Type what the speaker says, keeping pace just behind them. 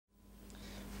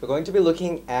we're going to be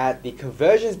looking at the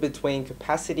conversions between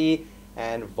capacity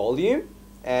and volume,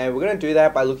 and we're going to do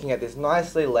that by looking at this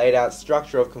nicely laid out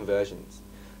structure of conversions.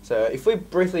 So if we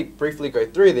briefly go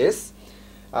through this,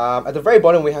 at the very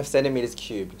bottom we have centimeters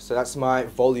cubed, so that's my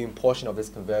volume portion of this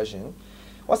conversion.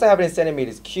 Once I have it in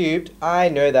centimeters cubed, I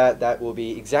know that that will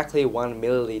be exactly 1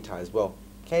 milliliter as well.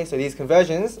 Okay, so these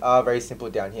conversions are very simple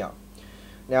down here.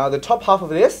 Now the top half of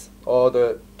this, or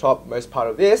the topmost part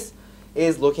of this,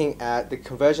 is looking at the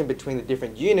conversion between the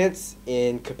different units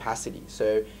in capacity.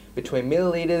 So between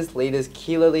milliliters, liters,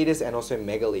 kiloliters, and also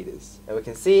megaliters. And we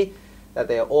can see that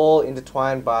they are all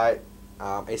intertwined by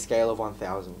a scale of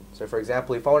 1000. So for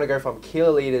example, if I want to go from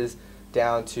kiloliters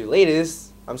down to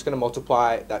liters, I'm just going to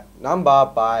multiply that number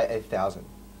by 1000.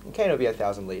 Okay, it'll be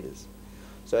 1000 liters.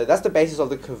 So that's the basis of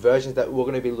the conversions that we're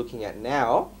going to be looking at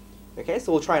now. Okay,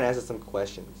 so we'll try and answer some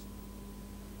questions.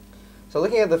 So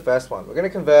looking at the first one, we're going to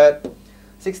convert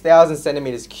 6,000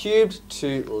 centimeters cubed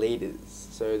to liters.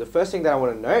 So the first thing that I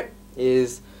want to note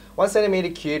is 1 centimeter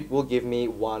cubed will give me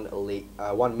 1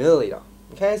 milliliter.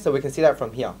 Okay, so we can see that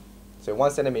from here. So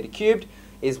 1 centimeter cubed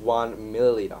is 1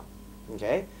 milliliter.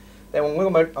 Okay, then I'm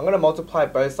going to multiply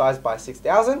both sides by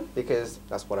 6,000 because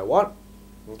that's what I want.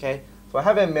 Okay, so I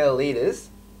have in milliliters.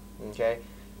 Okay,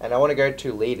 and I want to go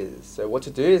to liters. So what to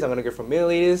do is I'm going to go from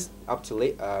milliliters up to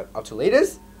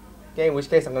liters. Okay, in which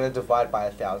case I'm going to divide by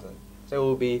 1000. So it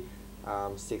will be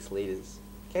 6 liters.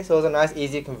 Okay, so it was a nice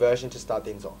easy conversion to start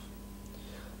things off.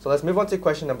 So let's move on to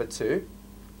question number 2.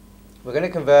 We're going to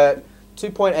convert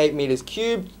 2.8 meters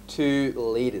cubed to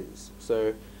liters.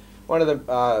 So I'm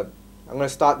going to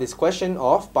start this question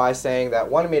off by saying that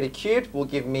 1 meter cubed will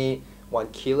give me 1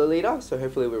 kiloliter. So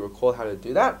hopefully we recall how to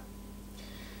do that.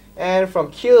 And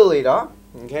from kiloliter,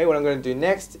 okay, what I'm going to do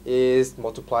next is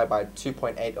multiply by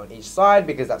 2.8 on each side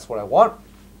because that's what I want.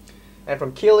 And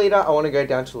from kiloliter, I want to go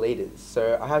down to liters.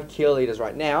 So I have kiloliters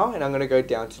right now, and I'm going to go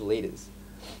down to liters.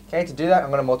 Okay, to do that, I'm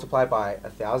going to multiply by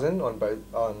 1000 on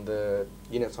the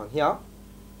units on here.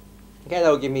 Okay, that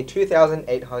will give me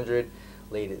 2,800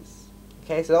 liters.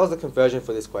 Okay, so that was the conversion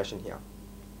for this question here.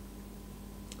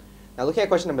 Now looking at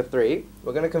question number 3,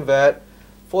 we're going to convert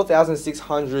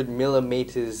 4,600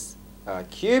 millimeters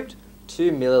cubed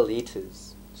to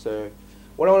milliliters. So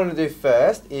what I want to do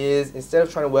first is, instead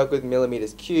of trying to work with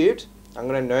millimeters cubed, I'm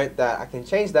going to note that I can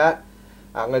change that.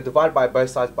 I'm going to divide by both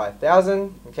sides by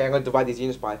 1000. Okay, I'm going to divide these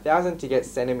units by 1000 to get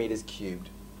centimeters cubed.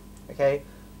 Okay,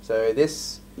 so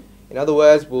this, in other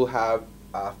words, we'll have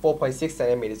 4.6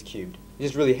 centimeters cubed. Which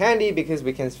is really handy because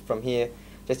we can, from here,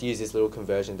 just use this little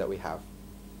conversion that we have.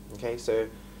 Okay, so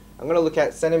I'm going to look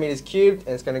at centimeters cubed,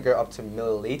 and it's going to go up to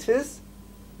milliliters.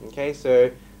 Okay,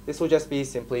 so this will just be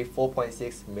simply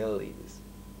 4.6 milliliters.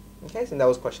 Okay, so that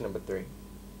was question number 3.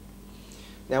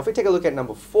 Now if we take a look at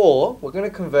number 4, we're going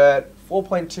to convert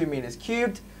 4.2 meters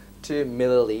cubed to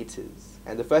milliliters.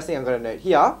 And the first thing I'm going to note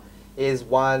here is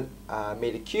 1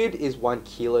 meter cubed is 1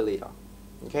 kiloliter.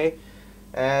 Okay,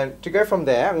 and to go from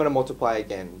there, I'm going to multiply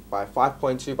again by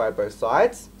 5.2 by both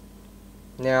sides.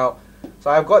 Now, so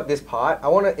I've got this part. I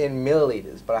want it in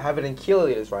milliliters, but I have it in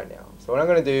kiloliters right now. So what I'm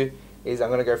going to do is I'm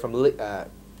going to go from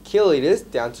kiloliters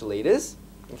down to liters.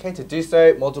 Okay, to do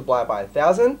so, multiply by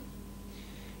 1000.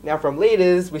 Now from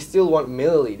liters, we still want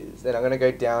milliliters. Then I'm going to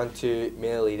go down to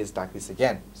milliliters like this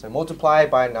again. So multiply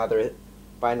by another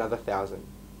 1000.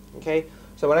 Okay,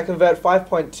 so when I convert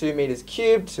 5.2 meters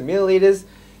cubed to milliliters,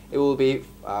 it will be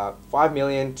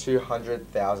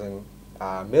 5,200,000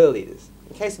 milliliters.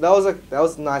 Okay, so that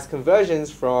was nice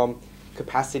conversions from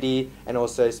capacity and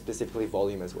also specifically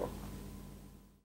volume as well.